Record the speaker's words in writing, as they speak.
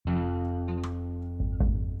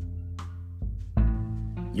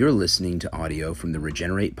You're listening to audio from the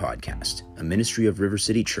Regenerate Podcast, a ministry of River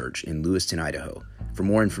City Church in Lewiston, Idaho. For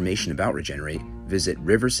more information about Regenerate, visit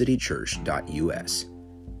rivercitychurch.us.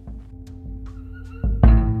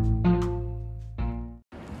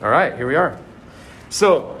 All right, here we are.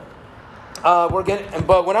 So,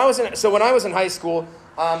 when I was in high school,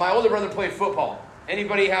 my older brother played football.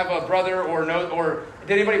 Anybody have a brother or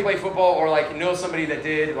did anybody play football or know somebody that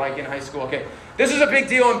did in high school? Okay, this is a big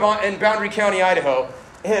deal in Boundary County, Idaho.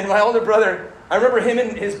 And my older brother, I remember him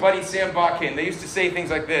and his buddy Sam Botkin. They used to say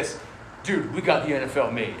things like this: "Dude, we got the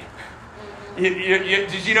NFL made."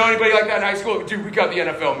 Did you know anybody like that in high school? "Dude, we got the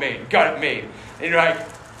NFL made. Got it made." And you're like,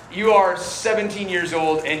 you are 17 years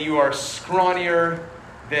old and you are scrawnier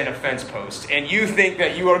than a fence post, and you think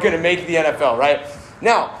that you are going to make the NFL, right?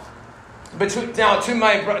 Now, to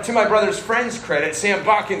my brother's friend's credit, Sam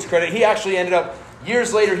Botkin's credit, he actually ended up,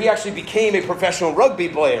 years later, he actually became a professional rugby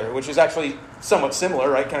player, which is actually somewhat similar,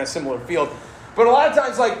 right? Kind of similar field. But a lot of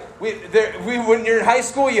times, when you're in high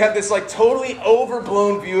school, you have this totally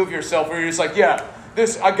overblown view of yourself where you're just like, yeah,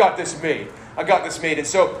 I got this made. And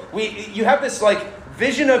so you have this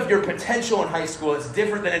vision of your potential in high school that's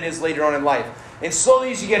different than it is later on in life. And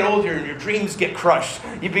slowly as you get older and your dreams get crushed,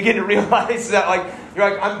 you begin to realize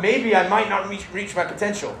that maybe I might not reach my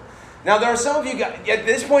potential. Now, there are some of you guys, at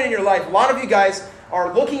this point in your life, a lot of you guys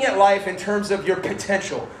are looking at life in terms of your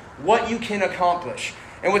potential, what you can accomplish.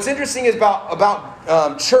 And what's interesting is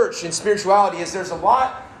about church and spirituality is there's a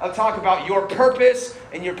lot of talk about your purpose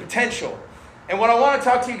and your potential. And what I want to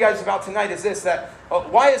talk to you guys about tonight is this: that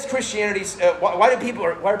why is Christianity? Why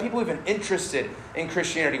are people even interested in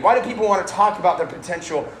Christianity? Why do people want to talk about their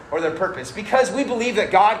potential or their purpose? Because we believe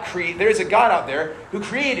that there is a God out there who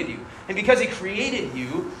created you, and because He created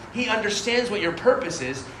you, He understands what your purpose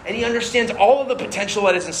is, and He understands all of the potential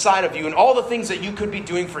that is inside of you, and all the things that you could be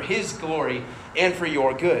doing for His glory and for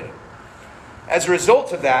your good. As a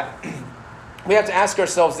result of that, we have to ask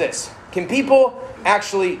ourselves this: can people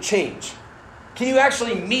actually change? Can you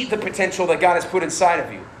actually meet the potential that God has put inside of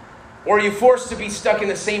you? Or are you forced to be stuck in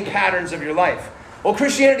the same patterns of your life? Well,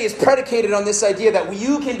 Christianity is predicated on this idea that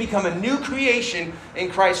you can become a new creation in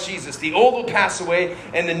Christ Jesus. The old will pass away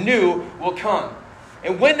and the new will come.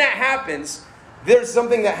 And when that happens, there's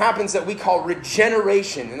something that happens that we call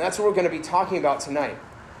regeneration. And that's what we're going to be talking about tonight.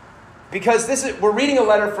 Because we're reading a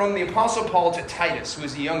letter from the Apostle Paul to Titus, who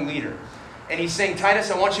is a young leader. And he's saying, Titus,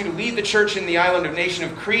 I want you to lead the church in the island of nation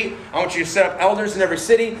of Crete. I want you to set up elders in every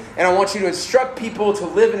city. And I want you to instruct people to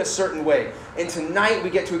live in a certain way. And tonight we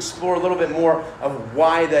get to explore a little bit more of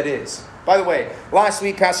why that is. By the way, last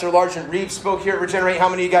week Pastor Largent Reeves spoke here at Regenerate. How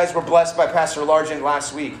many of you guys were blessed by Pastor Largent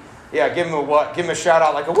last week? Yeah, give him a shout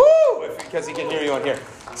out, like a woo, because he can hear you on here.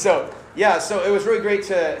 So it was really great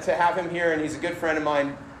to have him here, and he's a good friend of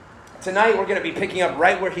mine. Tonight we're going to be picking up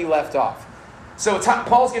right where he left off. So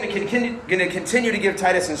Paul's going to continue to give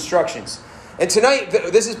Titus instructions. And tonight,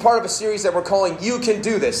 this is part of a series that we're calling You Can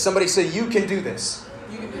Do This. Somebody say, You Can Do This.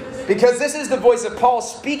 You can do this. Because this is the voice of Paul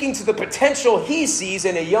speaking to the potential he sees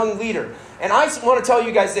in a young leader. And I want to tell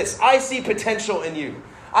you guys this: I see potential in you.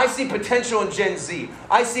 I see potential in Gen Z.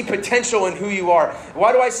 I see potential in who you are.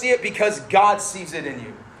 Why do I see it? Because God sees it in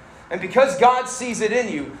you. And because God sees it in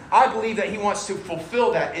you, I believe that He wants to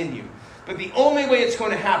fulfill that in you. But the only way it's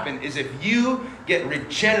going to happen is if you get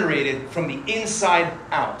regenerated from the inside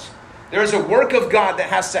out. There is a work of God that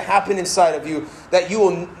has to happen inside of you that you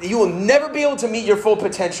will never be able to meet your full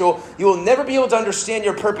potential. You will never be able to understand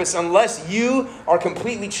your purpose unless you are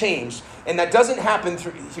completely changed. And that doesn't happen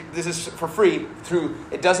through, this is for free,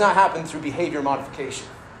 it does not happen through behavior modification.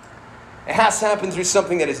 It has to happen through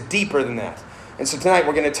something that is deeper than that. And so tonight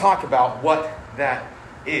we're going to talk about what that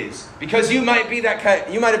is. Because you might have been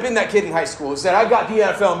that kid in high school who said, I got the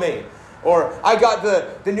NFL made. Or I got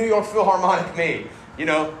the New York Philharmonic made.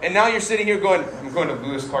 And now you're sitting here going, I'm going to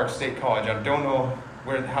Lewis Clark State College. I don't know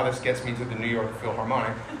how this gets me to the New York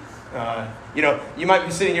Philharmonic. You might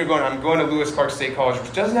be sitting here going, I'm going to Lewis Clark State College,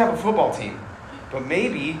 which doesn't have a football team. But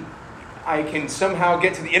maybe I can somehow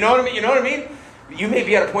get to you know what I mean? You may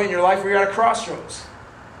be at a point in your life where you're at a crossroads.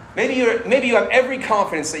 Maybe you have every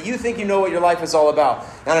confidence that you think you know what your life is all about.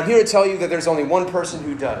 And I'm here to tell you that there's only one person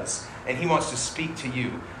who does. And he wants to speak to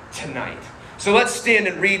you tonight. So let's stand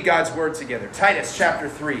and read God's word together. Titus chapter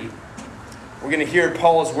 3. We're going to hear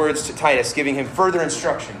Paul's words to Titus, giving him further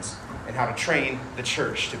instructions on how to train the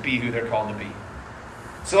church to be who they're called to be.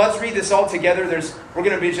 So let's read this all together. We're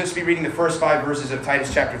going to just be reading the first 5 verses of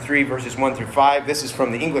Titus chapter 3, verses 1 through 5. This is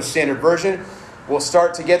from the English Standard Version. We'll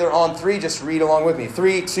start together on 3. Just read along with me.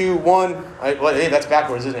 3, 2, 1. Hey, that's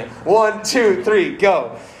backwards, isn't it? 1, 2, 3,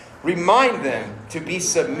 go. Remind them to be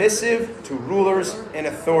submissive to rulers and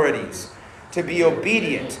authorities, to be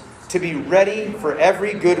obedient, to be ready for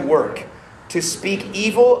every good work, to speak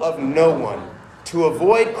evil of no one, to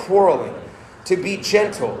avoid quarreling, to be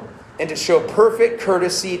gentle, and to show perfect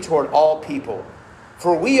courtesy toward all people.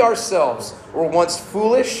 For we ourselves were once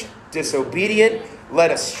foolish, disobedient,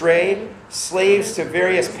 led astray, slaves to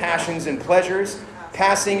various passions and pleasures,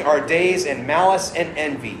 passing our days in malice and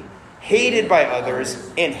envy, hated by others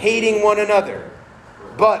and hating one another.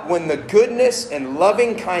 But when the goodness and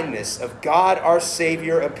loving kindness of God our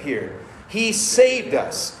Savior appeared, He saved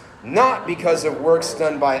us, not because of works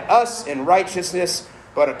done by us in righteousness,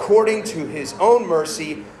 but according to His own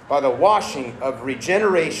mercy, by the washing of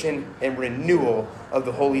regeneration and renewal of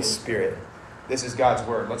the Holy Spirit. This is God's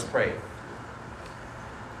word. Let's pray.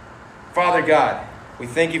 Father God, we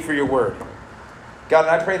thank you for your word. God,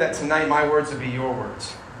 I pray that tonight my words would be your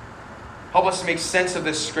words. Help us to make sense of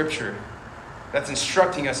this scripture that's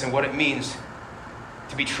instructing us in what it means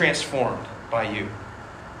to be transformed by you.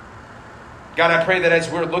 God, I pray that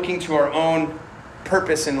as we're looking to our own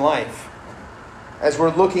purpose in life, as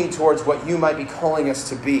we're looking towards what you might be calling us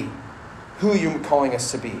to be, who you're calling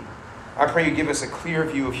us to be, I pray you give us a clear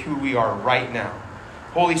view of who we are right now.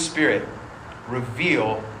 Holy Spirit,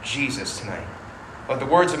 reveal Jesus tonight. Let the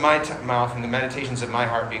words of my mouth and the meditations of my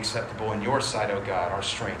heart be acceptable in your sight, O God, our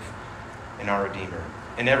strength and our Redeemer.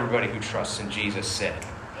 And everybody who trusts in Jesus said,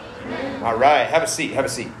 Amen. All right, have a seat, have a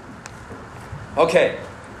seat. Okay,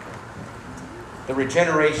 the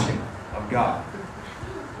regeneration of God.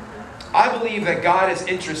 I believe that God is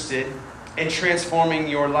interested in transforming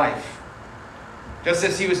your life. Just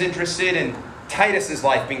as he was interested in Titus's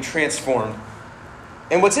life being transformed.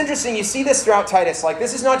 And what's interesting, you see this throughout Titus. Like,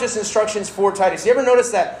 this is not just instructions for Titus. You ever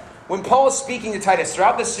notice that when Paul is speaking to Titus,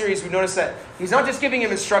 throughout this series, we notice that he's not just giving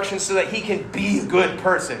him instructions so that he can be a good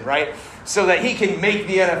person, right? So that he can make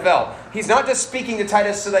the NFL. He's not just speaking to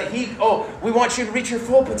Titus so that we want you to reach your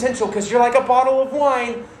full potential because you're like a bottle of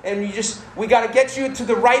wine and we got to get you to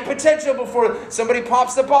the right potential before somebody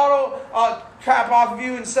pops the bottle cap off of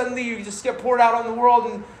you and suddenly you just get poured out on the world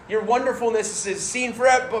and your wonderfulness is seen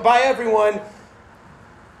by everyone.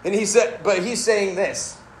 And he's saying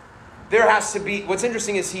this. There has to be, what's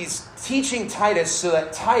interesting is he's teaching Titus so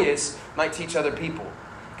that Titus might teach other people.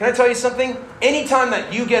 Can I tell you something? Anytime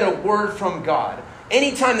that you get a word from God,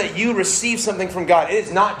 anytime that you receive something from God, it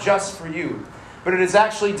is not just for you, but it is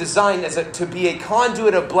actually designed to be a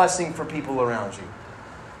conduit of blessing for people around you.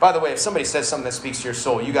 By the way, if somebody says something that speaks to your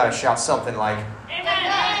soul, you got to shout something like,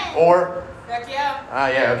 Amen. Or, heck yeah.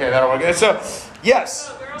 Yeah, okay, that'll work. So,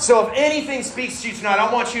 yes. So if anything speaks to you tonight,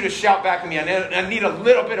 I want you to shout back at me. I need a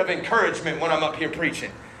little bit of encouragement when I'm up here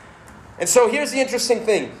preaching. And so here's the interesting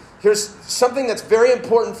thing. Here's something that's very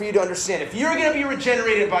important for you to understand. If you're going to be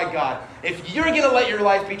regenerated by God, if you're going to let your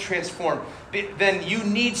life be transformed, then you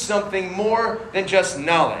need something more than just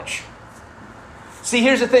knowledge. See,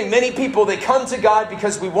 here's the thing. Many people, they come to God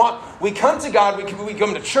because we come to God, we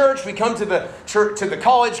come to church, we come to the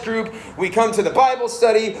college group, we come to the Bible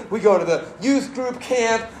study, we go to the youth group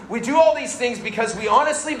camp. We do all these things because we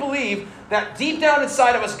honestly believe that deep down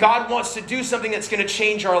inside of us, God wants to do something that's going to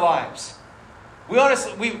change our lives.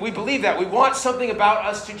 We believe that. We want something about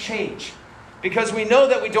us to change because we know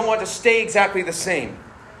that we don't want to stay exactly the same.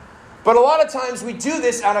 But a lot of times we do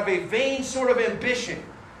this out of a vain sort of ambition.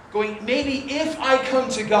 Going, maybe if I come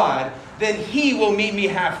to God, then He will meet me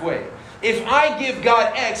halfway. If I give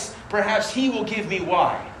God X, perhaps He will give me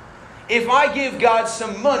Y. If I give God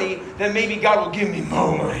some money, then maybe God will give me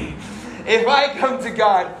more money. If I come to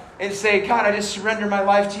God and say, God, I just surrender my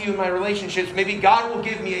life to you in my relationships, maybe God will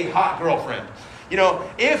give me a hot girlfriend. You know,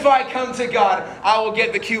 if I come to God, I will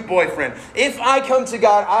get the cute boyfriend. If I come to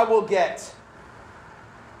God, I will get.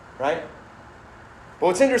 Right? But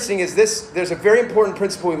what's interesting is there's a very important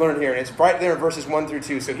principle we learn here, and it's right there in verses 1 through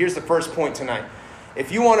 2. So here's the first point tonight.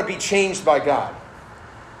 If you want to be changed by God,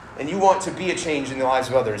 and you want to be a change in the lives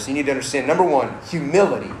of others, you need to understand, number one,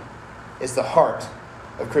 humility is the heart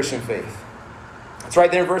of Christian faith. It's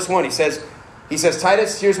right there in verse 1. He says,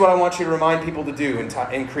 Titus, here's what I want you to remind people to do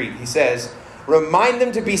in Crete. He says, remind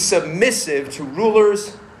them to be submissive to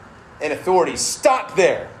rulers and authorities. Stop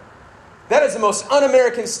there. That is the most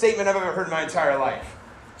un-American statement I've ever heard in my entire life.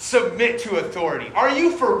 Submit to authority. Are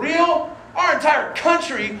you for real? Our entire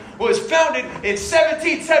country was founded in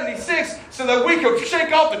 1776 so that we could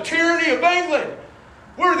shake off the tyranny of England.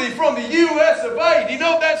 We're from the U.S. of A. Do you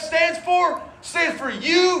know what that stands for? It stands for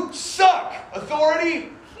you suck.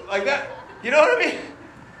 Authority. Like that. You know what I mean?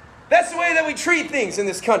 That's the way that we treat things in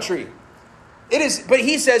this country. It is, but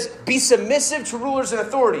he says, be submissive to rulers and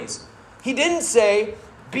authorities. He didn't say,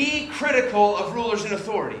 be critical of rulers and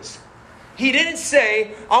authorities. He didn't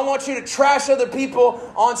say, I want you to trash other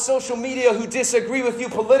people on social media who disagree with you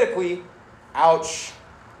politically. Ouch.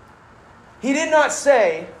 He did not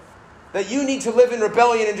say that you need to live in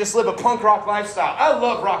rebellion and just live a punk rock lifestyle. I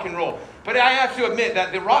love rock and roll, but I have to admit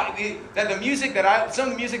that some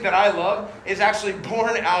of the music that I love is actually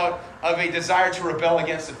born out of a desire to rebel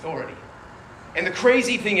against authority. And the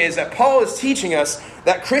crazy thing is that Paul is teaching us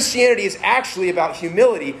that Christianity is actually about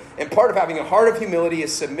humility, and part of having a heart of humility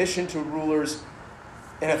is submission to rulers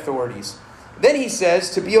and authorities. Then he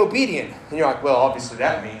says to be obedient. And you're like, well, obviously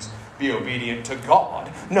that means be obedient to God.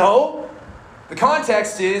 No, the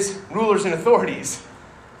context is rulers and authorities.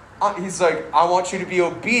 He's like, I want you to be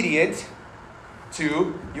obedient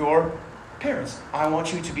to your parents. I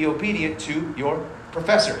want you to be obedient to your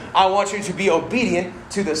professor. I want you to be obedient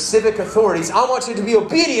to the civic authorities. I want you to be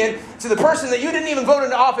obedient to the person that you didn't even vote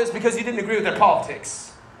into office because you didn't agree with their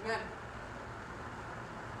politics. Amen.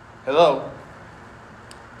 Hello.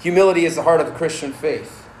 Humility is the heart of the Christian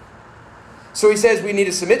faith. So he says we need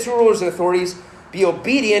to submit to rulers and authorities, be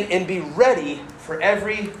obedient, and be ready for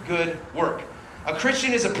every good work. A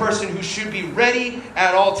Christian is a person who should be ready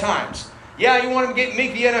at all times. Yeah, you want to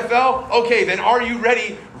make the NFL? Okay, then are you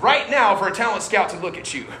ready right now for a talent scout to look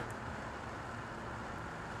at you?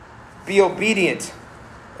 Be obedient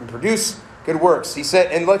and produce good works. He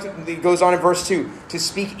said, and look, he goes on in verse 2, to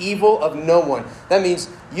speak evil of no one. That means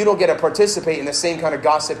you don't get to participate in the same kind of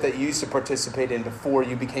gossip that you used to participate in before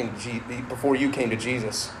you came to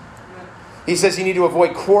Jesus. He says you need to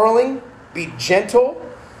avoid quarreling, be gentle,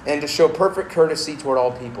 and to show perfect courtesy toward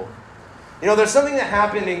all people. You know, there's something that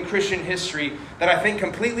happened in Christian history that I think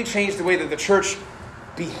completely changed the way that the church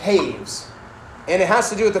behaves. And it has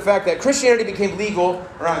to do with the fact that Christianity became legal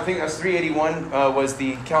around, I think that was 381, was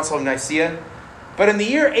the Council of Nicaea. But in the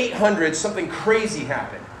year 800, something crazy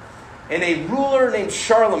happened. And a ruler named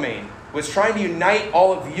Charlemagne was trying to unite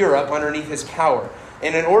all of Europe underneath his power.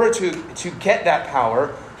 And in order to get that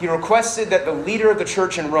power, he requested that the leader of the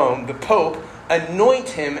church in Rome, the Pope, anoint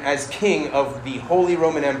him as king of the Holy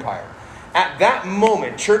Roman Empire. At that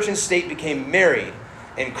moment, church and state became married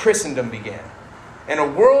and Christendom began. And a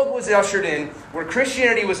world was ushered in where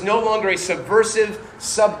Christianity was no longer a subversive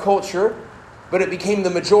subculture, but it became the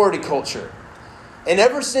majority culture. And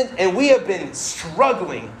we have been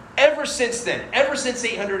struggling ever since then. Ever since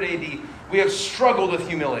 800 AD, we have struggled with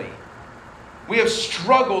humility. We have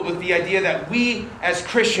struggled with the idea that we as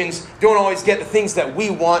Christians don't always get the things that we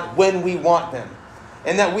want when we want them.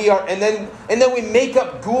 And that then we make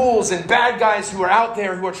up ghouls and bad guys who are out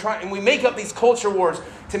there who are trying, and we make up these culture wars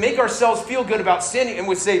to make ourselves feel good about standing, and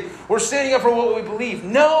we say we're standing up for what we believe.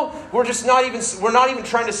 No, we're not even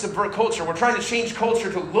trying to subvert culture. We're trying to change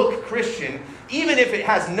culture to look Christian, even if it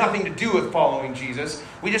has nothing to do with following Jesus.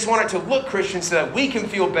 We just want it to look Christian so that we can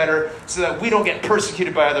feel better, so that we don't get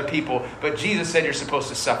persecuted by other people. But Jesus said you're supposed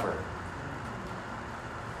to suffer.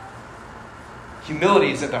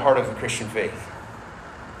 Humility is at the heart of the Christian faith.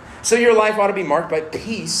 So your life ought to be marked by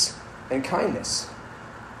peace and kindness.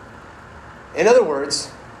 In other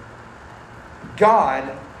words,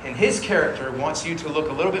 God, in his character, wants you to look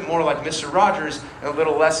a little bit more like Mr. Rogers and a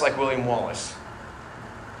little less like William Wallace.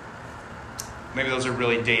 Maybe those are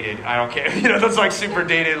really dated. I don't care. That's like super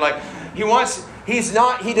dated. Like he does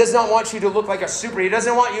not want you to look like he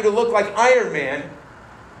doesn't want you to look like Iron Man.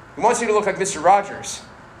 He wants you to look like Mr. Rogers.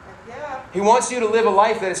 Yeah. He wants you to live a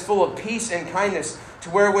life that is full of peace and kindness, to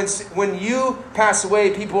where when you pass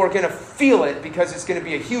away, people are going to feel it because it's going to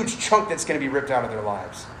be a huge chunk that's going to be ripped out of their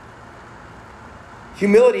lives.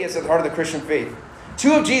 Humility is at the heart of the Christian faith.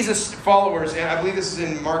 Two of Jesus' followers, and I believe this is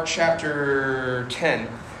in Mark chapter 10,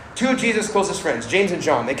 two of Jesus' closest friends, James and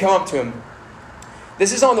John, they come up to him.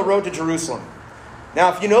 This is on the road to Jerusalem.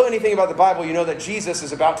 Now, if you know anything about the Bible, you know that Jesus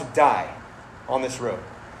is about to die on this road.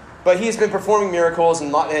 But he has been performing miracles,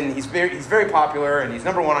 and he's very popular, and he's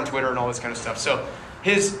number one on Twitter and all this kind of stuff. So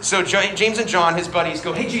James and John, his buddies,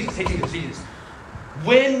 go, hey Jesus.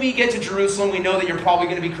 When we get to Jerusalem, we know that you're probably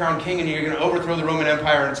going to be crowned king and you're going to overthrow the Roman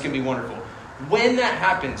Empire and it's going to be wonderful. When that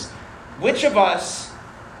happens, which of us,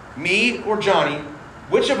 me or Johnny,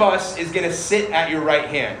 which of us is going to sit at your right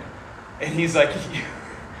hand? And he's like,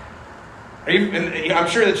 are you? And I'm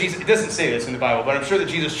sure that Jesus, it doesn't say this in the Bible, but I'm sure that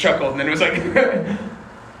Jesus chuckled and then it was like,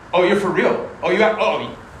 oh, you're for real?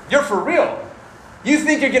 You're for real? You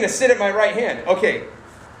think you're going to sit at my right hand? Okay,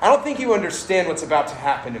 I don't think you understand what's about to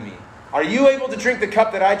happen to me. Are you able to drink the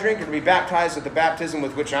cup that I drink and be baptized with the baptism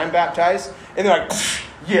with which I'm baptized? And they're like,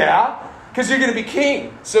 yeah, because you're going to be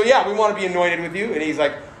king. So yeah, we want to be anointed with you. And he's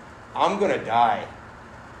like, I'm going to die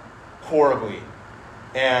horribly.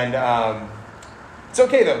 And It's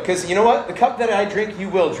okay though, because you know what? The cup that I drink, you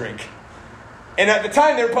will drink. And at the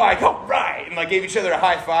time, they were probably like, all right, and like gave each other a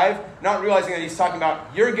high five, not realizing that he's talking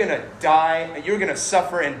about, you're going to die, you're going to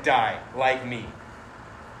suffer and die like me.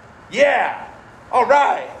 Yeah, all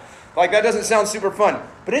right. Like that doesn't sound super fun.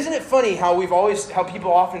 But isn't it funny how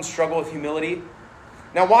people often struggle with humility?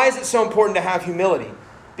 Now, why is it so important to have humility?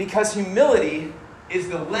 Because humility is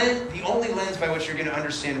the only lens by which you're going to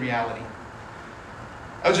understand reality.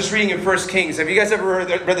 I was just reading in 1 Kings. Have you guys ever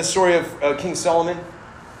read the story of King Solomon?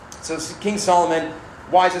 So King Solomon,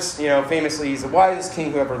 wisest, famously, he's the wisest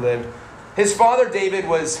king who ever lived. His father David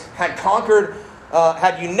had conquered,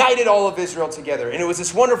 had united all of Israel together. And it was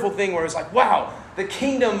this wonderful thing where it was like, wow, the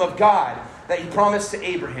kingdom of God that he promised to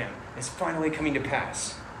Abraham is finally coming to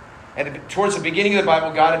pass. And towards the beginning of the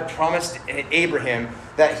Bible, God had promised Abraham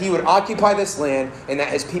that he would occupy this land and that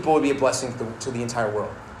his people would be a blessing to the entire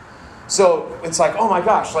world. So it's like, oh my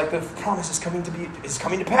gosh, like the promise is coming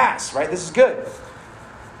to pass, right? This is good.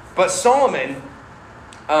 But Solomon,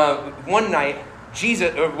 one night,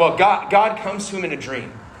 God comes to him in a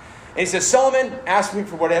dream. And he says, Solomon, ask me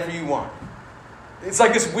for whatever you want. It's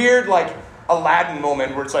like this weird, like, Aladdin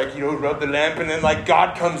moment where it's like, rub the lamp, and then like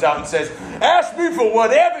God comes out and says, ask me for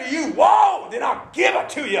whatever you want, then I'll give it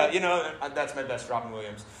to you. That's my best Robin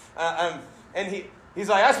Williams. And he's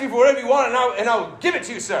like, ask me for whatever you want, and I'll give it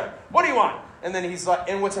to you, sir. What do you want? And then he's like,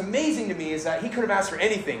 and what's amazing to me is that he could have asked for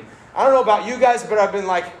anything. I don't know about you guys, but I've been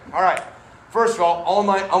like, all right, first of all,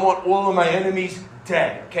 I want all of my enemies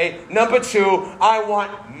dead, okay? Number 2, I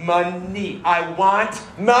want money. I want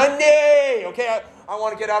money, okay? I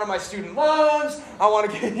want to get out of my student loans. I want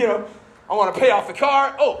to get, I want to pay off the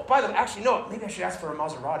car. Oh, by the way, actually, no, maybe I should ask for a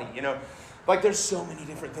Maserati, Like, there's so many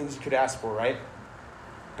different things you could ask for, right?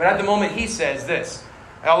 But at the moment, he says this.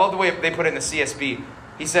 I love the way they put it in the CSB.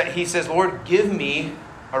 He says, Lord, give me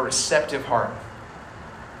a receptive heart.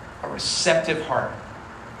 A receptive heart.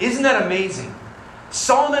 Isn't that amazing?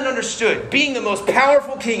 Solomon understood, being the most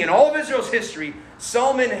powerful king in all of Israel's history,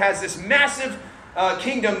 Solomon has this massive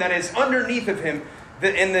kingdom that is underneath of him,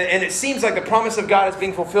 and it seems like the promise of God is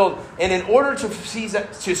being fulfilled. And in order to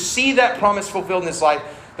see that promise fulfilled in his life,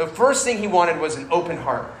 the first thing he wanted was an open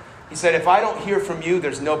heart. He said, if I don't hear from you,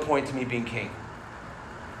 there's no point to me being king.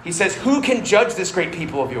 He says, who can judge this great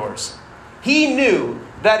people of yours? He knew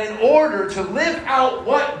that in order to live out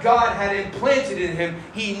what God had implanted in him,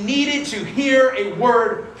 he needed to hear a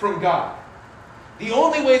word from God. The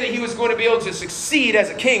only way that he was going to be able to succeed as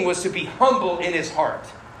a king was to be humble in his heart.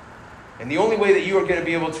 And the only way that you are going to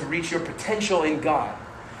be able to reach your potential in God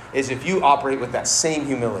is if you operate with that same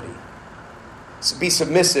humility. So be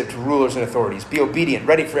submissive to rulers and authorities. Be obedient,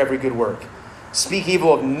 ready for every good work. Speak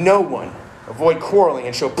evil of no one. Avoid quarreling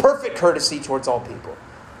and show perfect courtesy towards all people.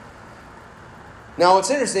 Now,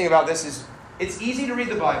 what's interesting about this is it's easy to read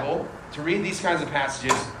the Bible, to read these kinds of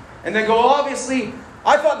passages, and then go, well, obviously,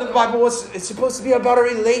 I thought the Bible it's supposed to be about a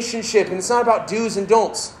relationship, and it's not about do's and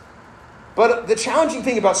don'ts. But the challenging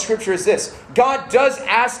thing about Scripture is this. God does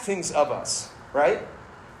ask things of us, right?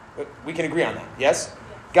 We can agree on that, yes?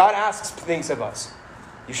 God asks things of us.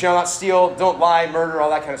 You shall not steal, don't lie, murder, all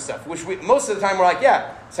that kind of stuff. Which most of the time we're like,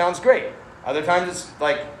 yeah, sounds great. Other times it's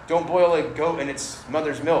like, don't boil a goat in its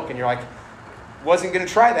mother's milk. And you're like, wasn't going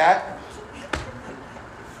to try that,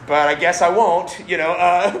 but I guess I won't,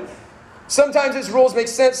 Sometimes his rules make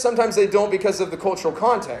sense, sometimes they don't because of the cultural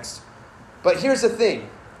context. But here's the thing.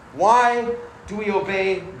 Why do we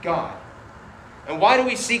obey God? And why do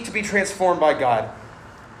we seek to be transformed by God?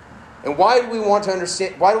 And why do we have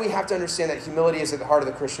to understand that humility is at the heart of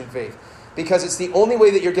the Christian faith? Because it's the only way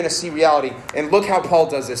that you're going to see reality. And look how Paul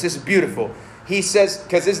does this. This is beautiful. He says,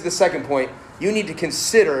 because this is the second point, you need to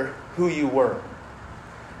consider who you were.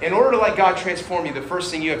 In order to let God transform you, the first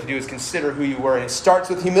thing you have to do is consider who you were. And it starts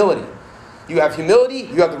with humility. You have humility,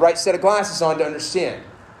 you have the right set of glasses on to understand.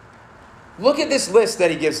 Look at this list that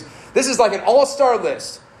he gives. This is like an all-star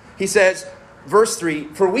list. He says, verse 3,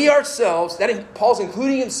 for we ourselves, Paul's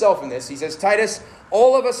including himself in this. He says, Titus,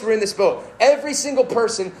 all of us were in this boat. Every single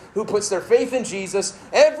person who puts their faith in Jesus,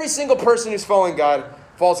 every single person who's following God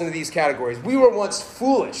falls into these categories. We were once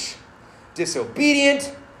foolish,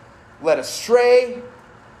 disobedient, led astray,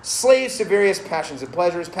 slaves to various passions and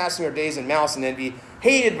pleasures, passing our days in malice and envy,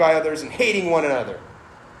 hated by others and hating one another.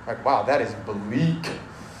 Like, wow, that is bleak.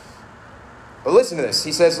 But listen to this.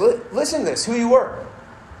 He says, listen to this, who you were.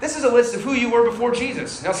 This is a list of who you were before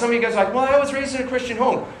Jesus. Now, some of you guys are like, well, I was raised in a Christian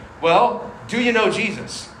home. Well, do you know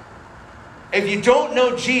Jesus? If you don't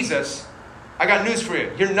know Jesus, I got news for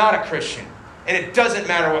you. You're not a Christian. And it doesn't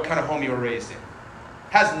matter what kind of home you were raised in. It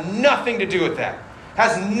has nothing to do with that. It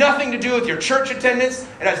has nothing to do with your church attendance.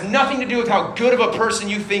 It has nothing to do with how good of a person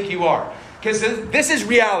you think you are. Because this is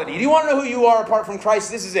reality. Do you want to know who you are apart from Christ?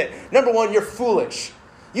 This is it. Number one, you're foolish.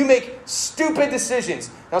 You make stupid decisions.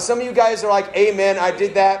 Now, some of you guys are like, amen, I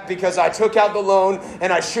did that because I took out the loan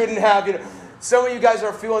and I shouldn't have. Some of you guys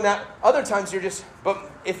are feeling that. Other times you're just, but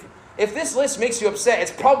if this list makes you upset,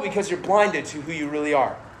 it's probably because you're blinded to who you really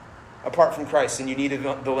are apart from Christ, and you need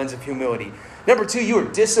the lens of humility. Number two, you are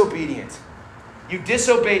disobedient. You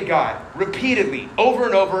disobeyed God repeatedly, over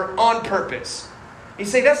and over, on purpose. You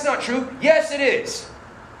say, that's not true. Yes, it is.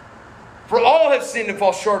 For all have sinned and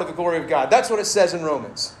fall short of the glory of God. That's what it says in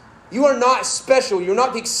Romans. You are not special. You're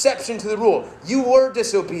not the exception to the rule. You were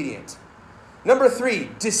disobedient. Number three,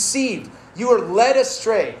 deceived. You are led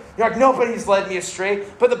astray. You're like, nobody's led me astray.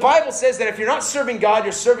 But the Bible says that if you're not serving God,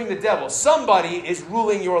 you're serving the devil. Somebody is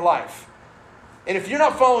ruling your life. And if you're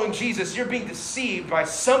not following Jesus, you're being deceived by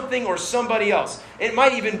something or somebody else. It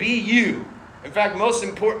might even be you. In fact, most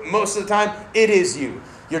of the time, it is you.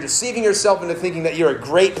 You're deceiving yourself into thinking that you're a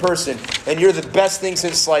great person and you're the best thing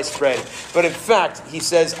since sliced bread. But in fact, he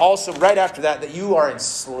says also right after that you are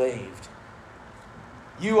enslaved.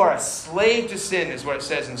 You are a slave to sin is what it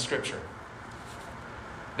says in Scripture.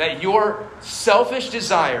 That your selfish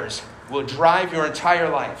desires will drive your entire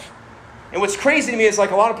life. And what's crazy to me is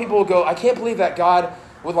like a lot of people will go, I can't believe that God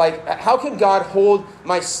would how can God hold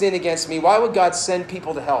my sin against me? Why would God send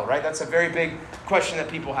people to hell, right? That's a very big question that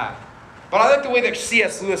people have. But I like the way that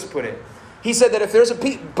C.S. Lewis put it. He said that if there's a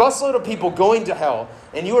busload of people going to hell,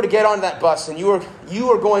 and you were to get on that bus, and you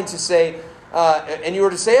were going to say,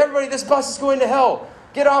 everybody, this bus is going to hell.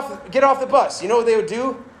 Get off the bus. You know what they would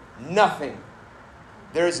do? Nothing.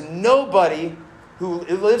 There is nobody who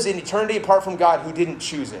lives in eternity apart from God who didn't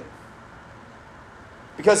choose it.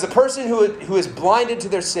 Because the person who is blinded to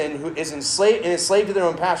their sin, who is enslaved to their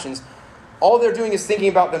own passions, all they're doing is thinking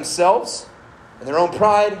about themselves and their own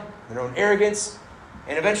pride, their own arrogance,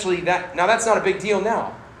 and eventually that's not a big deal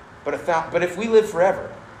now. But if we live forever,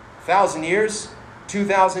 1,000 years,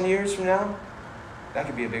 2,000 years from now, that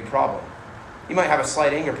could be a big problem. You might have a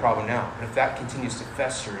slight anger problem now, but if that continues to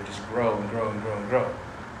fester and just grow and grow and grow and grow,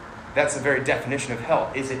 that's the very definition of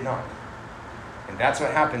hell, is it not? And that's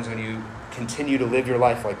what happens when you continue to live your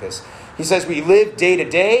life like this. He says we live day to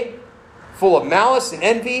day, full of malice and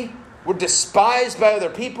envy. We're despised by other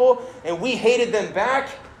people, and we hated them back.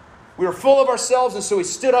 We were full of ourselves, and so we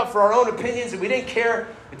stood up for our own opinions, and we didn't care.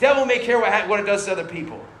 The devil may care what it does to other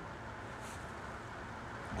people.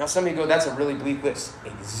 Now some of you go, that's a really bleak list.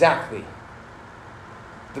 Exactly.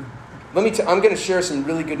 I'm going to share some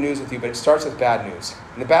really good news with you, but it starts with bad news.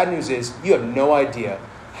 And the bad news is you have no idea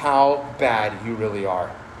how bad you really are.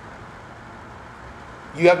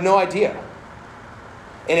 You have no idea.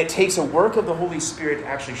 And it takes a work of the Holy Spirit to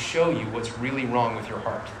actually show you what's really wrong with your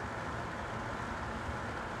heart.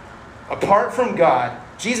 Apart from God,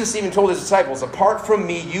 Jesus even told his disciples, apart from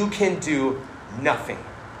me, you can do nothing.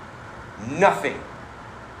 Nothing.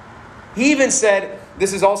 He even said,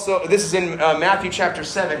 this is in Matthew chapter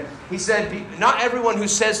 7. He said, not everyone who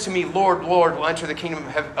says to me, Lord, Lord, will enter the kingdom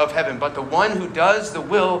of heaven, but the one who does the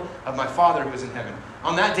will of my Father who is in heaven.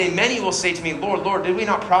 On that day, many will say to me, Lord, Lord, did we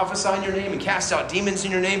not prophesy in your name and cast out demons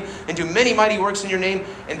in your name and do many mighty works in your name?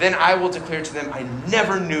 And then I will declare to them, I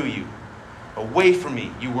never knew you. Away from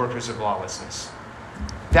me, you workers of lawlessness.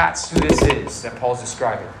 That's who this is that Paul's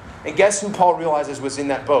describing. And guess who Paul realizes was in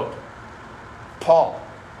that boat? Paul.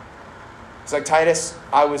 It's like, Titus,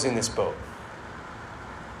 I was in this boat.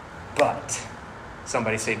 But.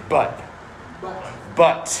 Somebody say, but.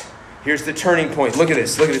 But. Here's the turning point. Look at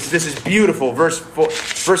this. Look at this. This is beautiful. Verse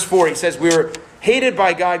 4, he says, we were hated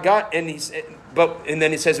by God, and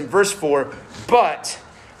then he says in verse 4, but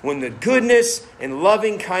when the goodness and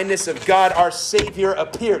loving kindness of God, our Savior,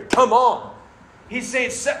 appeared. Come on. He's saying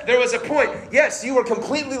there was a point. Yes, you were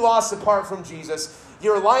completely lost apart from Jesus.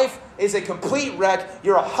 Your life is a complete wreck.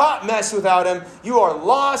 You're a hot mess without him. You are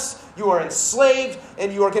lost. You are enslaved.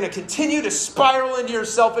 And you are going to continue to spiral into your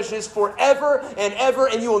selfishness forever and ever.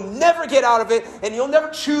 And you will never get out of it. And you'll never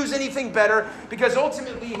choose anything better. Because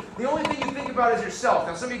ultimately, the only thing you think about is yourself.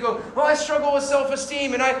 Now, some of you go, well, I struggle with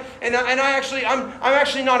self-esteem. I'm actually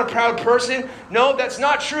not a proud person. No, that's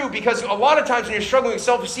not true. Because a lot of times when you're struggling with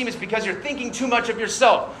self-esteem, it's because you're thinking too much of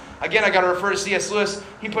yourself. Again, I got to refer to C.S. Lewis.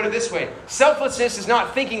 He put it this way. Selflessness is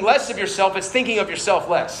not thinking less of yourself. It's thinking of yourself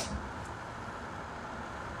less.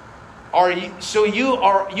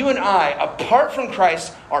 You and I, apart from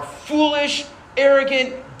Christ, are foolish,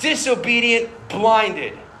 arrogant, disobedient,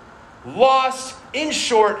 blinded, lost, in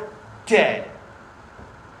short, dead.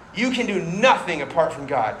 You can do nothing apart from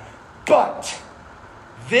God. But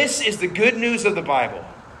This is the good news of the Bible.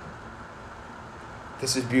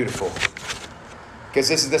 This is beautiful. Because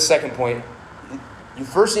this is the second point. You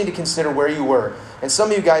first need to consider where you were. And some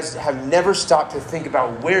of you guys have never stopped to think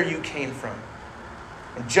about where you came from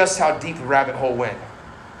and just how deep the rabbit hole went.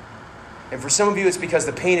 And for some of you, it's because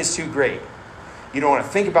the pain is too great. You don't want to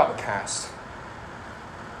think about the past.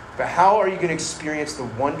 But how are you going to experience the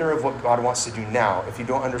wonder of what God wants to do now if you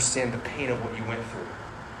don't understand the pain of what you went through?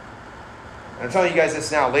 And I'm telling you guys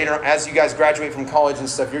this now. Later, as you guys graduate from college and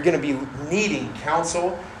stuff, you're going to be needing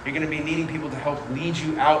counsel. You're going to be needing people to help lead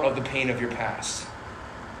you out of the pain of your past.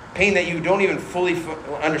 Pain that you don't even fully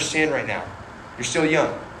understand right now. You're still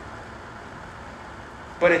young.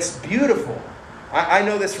 But it's beautiful. I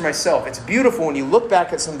know this for myself. It's beautiful when you look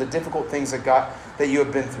back at some of the difficult things that you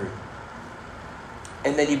have been through.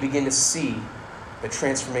 And then you begin to see the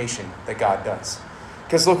transformation that God does.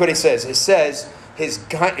 Because look what he says. It says, his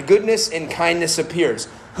goodness and kindness appears.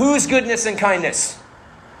 Whose goodness and kindness?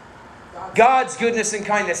 God's goodness and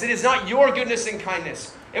kindness. It is not your goodness and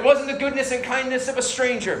kindness. It wasn't the goodness and kindness of a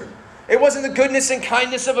stranger. It wasn't the goodness and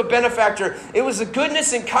kindness of a benefactor. It was the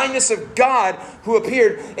goodness and kindness of God who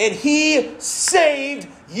appeared, and he saved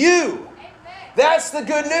you. That's the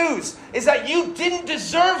good news, is that you didn't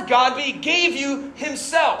deserve God, but he gave you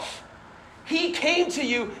himself. He came to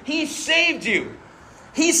you. He saved you.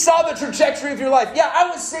 He saw the trajectory of your life. Yeah, I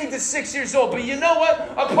was saved at 6 years old, but you know what?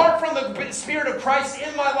 Apart from the Spirit of Christ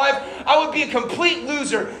in my life, I would be a complete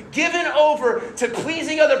loser, given over to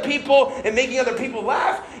pleasing other people and making other people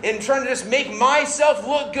laugh and trying to just make myself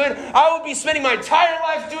look good. I would be spending my entire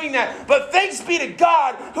life doing that. But thanks be to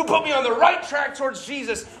God who put me on the right track towards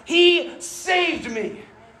Jesus. He saved me.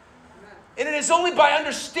 And it is only by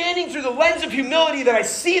understanding through the lens of humility that I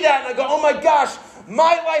see that and I go, oh my gosh,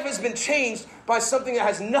 my life has been changed by something that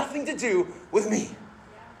has nothing to do with me.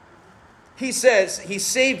 He says he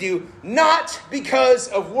saved you not because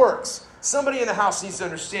of works. Somebody in the house needs to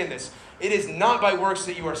understand this. It is not by works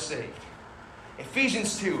that you are saved.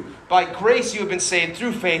 Ephesians 2, by grace you have been saved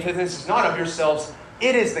through faith, and this is not of yourselves.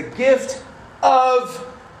 It is the gift of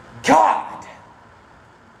God.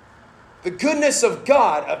 The goodness of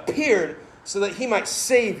God appeared so that he might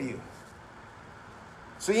save you.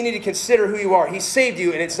 So you need to consider who you are. He saved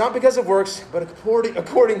you, and it's not because of works, but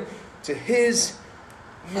according to his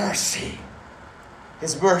mercy.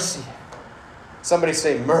 His mercy. Somebody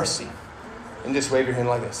say mercy. And just wave your hand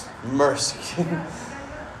like this. Mercy.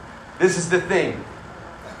 This is the thing.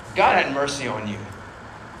 God had mercy on you.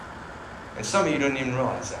 And some of you don't even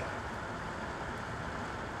realize that.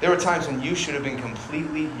 There were times when your life should have been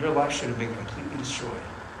completely destroyed.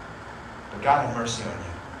 But God had mercy on you.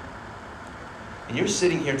 And you're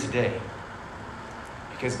sitting here today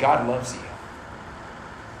because God loves you.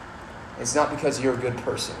 It's not because you're a good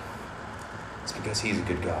person. It's because he's a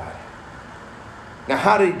good God. Now,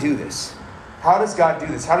 how did he do this? How does God do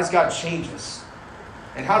this? How does God change us?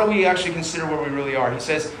 And how do we actually consider where we really are? He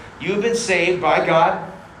says, you have been saved by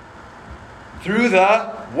God through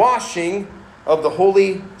the washing of the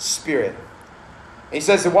Holy Spirit. And he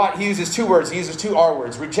says that he uses two words. He uses two R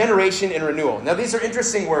words, regeneration and renewal. Now, these are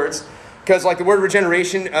interesting words because like the word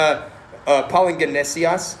regeneration,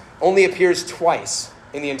 palingenesias, only appears twice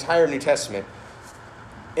in the entire New Testament.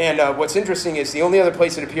 And what's interesting is the only other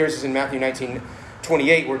place it appears is in Matthew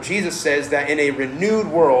 19:28, where Jesus says that in a renewed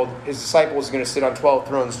world, his disciples are going to sit on 12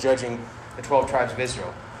 thrones judging the 12 tribes of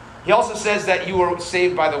Israel. He also says that you were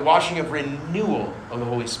saved by the washing of renewal of the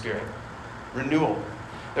Holy Spirit. Renewal.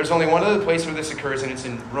 There's only one other place where this occurs, and it's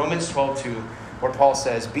in Romans 12:2, where Paul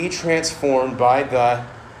says, be transformed by the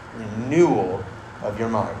renewal of your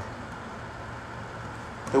mind.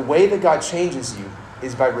 The way that God changes you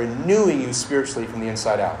is by renewing you spiritually from the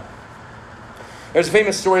inside out. There's a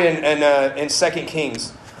famous story in 2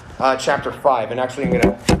 Kings chapter 5, and actually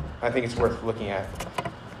I think it's worth looking at.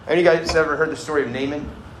 Have you guys ever heard the story of Naaman?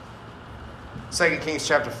 2 Kings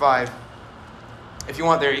chapter 5. If you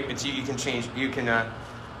want there, you can change.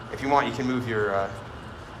 If you want, you can move your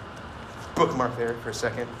bookmark there for a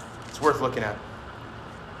second. It's worth looking at.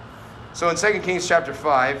 So in 2 Kings chapter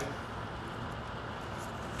 5,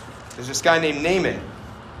 there's this guy named Naaman.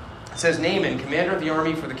 It says, Naaman, commander of the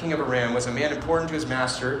army for the king of Aram, was a man important to his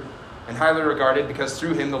master and highly regarded because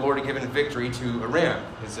through him the Lord had given victory to Aram,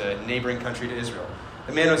 his neighboring country to Israel.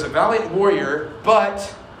 The man was a valiant warrior,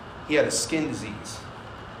 but he had a skin disease.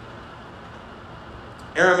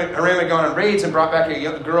 Aram had gone on raids and brought back a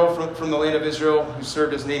young girl from the land of Israel who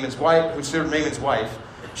served Naaman's wife.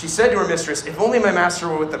 She said to her mistress, if only my master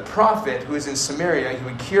were with the prophet who is in Samaria, he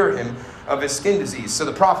would cure him of his skin disease. So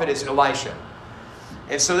the prophet is Elisha.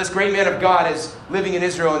 And so this great man of God is living in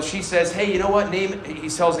Israel, and she says, hey, you know what? He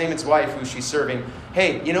tells Naaman's wife, who she's serving,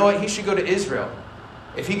 hey, you know what? He should go to Israel.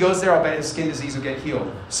 If he goes there, I'll bet his skin disease will get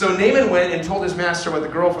healed. So Naaman went and told his master what the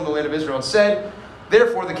girl from the land of Israel said.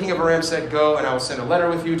 Therefore, the king of Aram said, go, and I will send a letter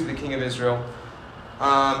with you to the king of Israel.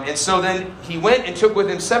 And so then he went and took with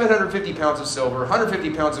him 750 pounds of silver,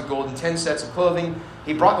 150 pounds of gold, and 10 sets of clothing.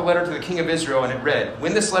 He brought the letter to the king of Israel, and it read,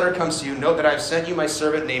 when this letter comes to you, note that I have sent you my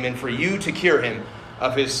servant Naaman for you to cure him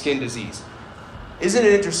of his skin disease. Isn't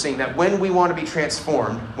it interesting that when we want to be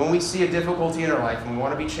transformed, when we see a difficulty in our life and we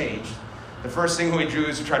want to be changed, the first thing we do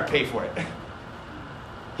is to try to pay for it.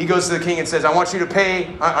 He goes to the king and says, I want you to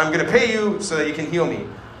pay, I'm going to pay you so that you can heal me.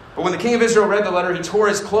 But when the king of Israel read the letter, he tore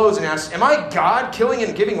his clothes and asked, am I God, killing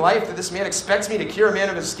and giving life, that this man expects me to cure a man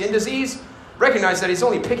of his skin disease? Recognize that he's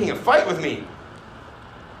only picking a fight with me.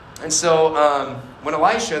 And so when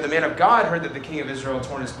Elisha, the man of God, heard that the king of Israel had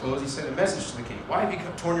torn his clothes, he sent a message to the king. Why have you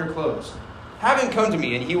torn your clothes? Have him come to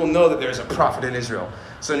me, and he will know that there is a prophet in Israel.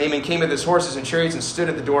 So Naaman came with his horses and chariots and stood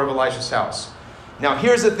at the door of Elisha's house. Now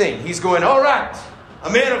here's the thing. He's going, all right,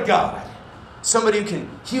 a man of God. Somebody who can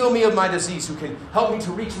heal me of my disease, who can help me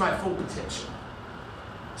to reach my full potential.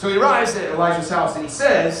 So he arrives at Elisha's house, and he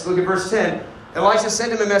says, look at verse 10, Elisha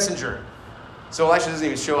sent him a messenger. So Elisha doesn't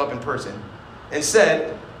even show up in person. And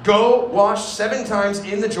said, go wash 7 times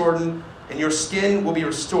in the Jordan, and your skin will be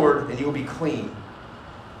restored, and you will be clean.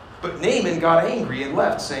 But Naaman got angry and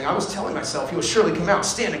left, saying, I was telling myself, he will surely come out,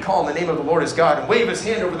 stand and call in the name of the Lord his God, and wave his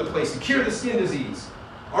hand over the place and cure the skin disease.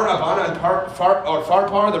 Aren't Abana and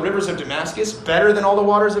Pharpar, the rivers of Damascus, better than all the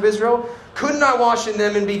waters of Israel? Couldn't I wash in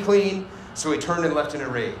them and be clean? So he turned and left in a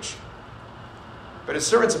rage. But his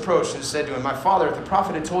servants approached and said to him, my father, if the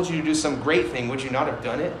prophet had told you to do some great thing, would you not have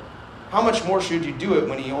done it? How much more should you do it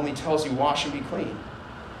when he only tells you, wash and be clean?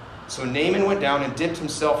 So Naaman went down and dipped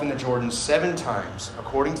himself in the Jordan 7 times,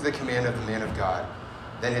 according to the command of the man of God.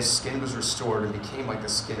 Then his skin was restored and became like the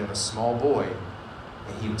skin of a small boy,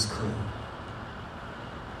 and he was clean.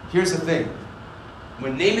 Here's the thing.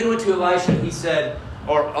 When Naaman went to Elisha, he said,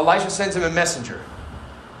 or Elisha sends him a messenger.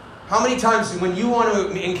 How many times when you want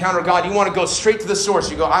to encounter God, you want to go straight to the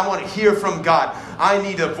source. You go, I want to hear from God. I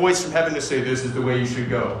need a voice from heaven to say, this is the way you should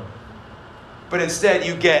go. But instead,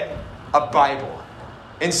 you get a Bible.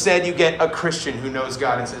 Instead, you get a Christian who knows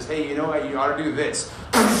God and says, hey, you know what? You ought to do this.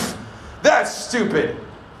 That's stupid.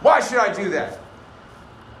 Why should I do that?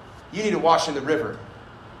 You need to wash in the river.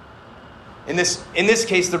 In this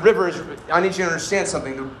case, the river is, I need you to understand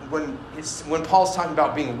something. When Paul's talking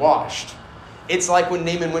about being washed, it's like when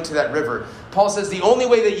Naaman went to that river. Paul says the only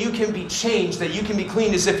way that you can be changed, that you can be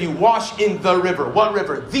cleaned, is if you wash in the river. What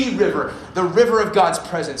river? The river of God's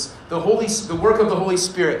presence, the work of the Holy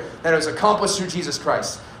Spirit that is accomplished through Jesus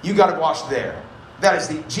Christ. You got to wash there.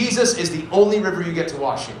 Jesus is the only river you get to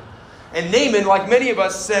wash in. And Naaman, like many of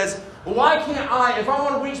us, says, well, why can't I, if I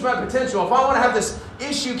want to reach my potential, if I want to have this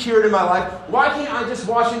issue cured in my life, why can't I just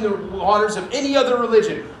wash in the waters of any other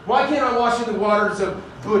religion? Why can't I wash in the waters of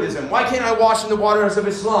Buddhism? Why can't I wash in the waters of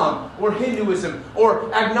Islam or Hinduism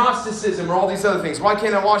or agnosticism or all these other things? Why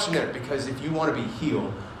can't I wash in there? Because if you want to be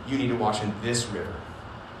healed, you need to wash in this river.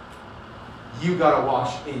 You got to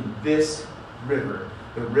wash in this river,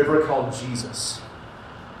 the river called Jesus.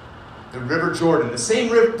 The River Jordan,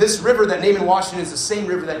 this river that Naaman washed in is the same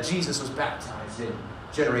river that Jesus was baptized in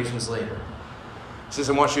generations later. He says,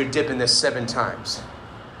 I want you to dip in this 7 times.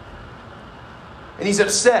 And he's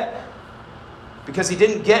upset because he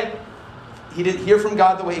didn't hear from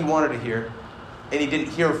God the way he wanted to hear, and he didn't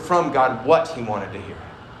hear from God what he wanted to hear.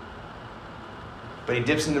 But he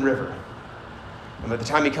dips in the river. And by the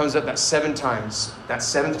time he comes up that 7 times, that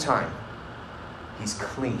 7th time, he's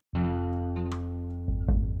clean.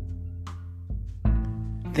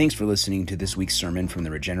 Thanks for listening to this week's sermon from the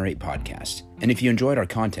Regenerate podcast. And if you enjoyed our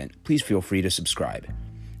content, please feel free to subscribe.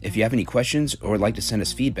 If you have any questions or would like to send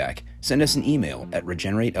us feedback, send us an email at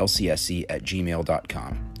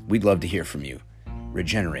regeneratelcsc@gmail.com. We'd love to hear from you.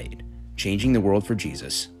 Regenerate, changing the world for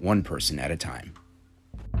Jesus, one person at a time.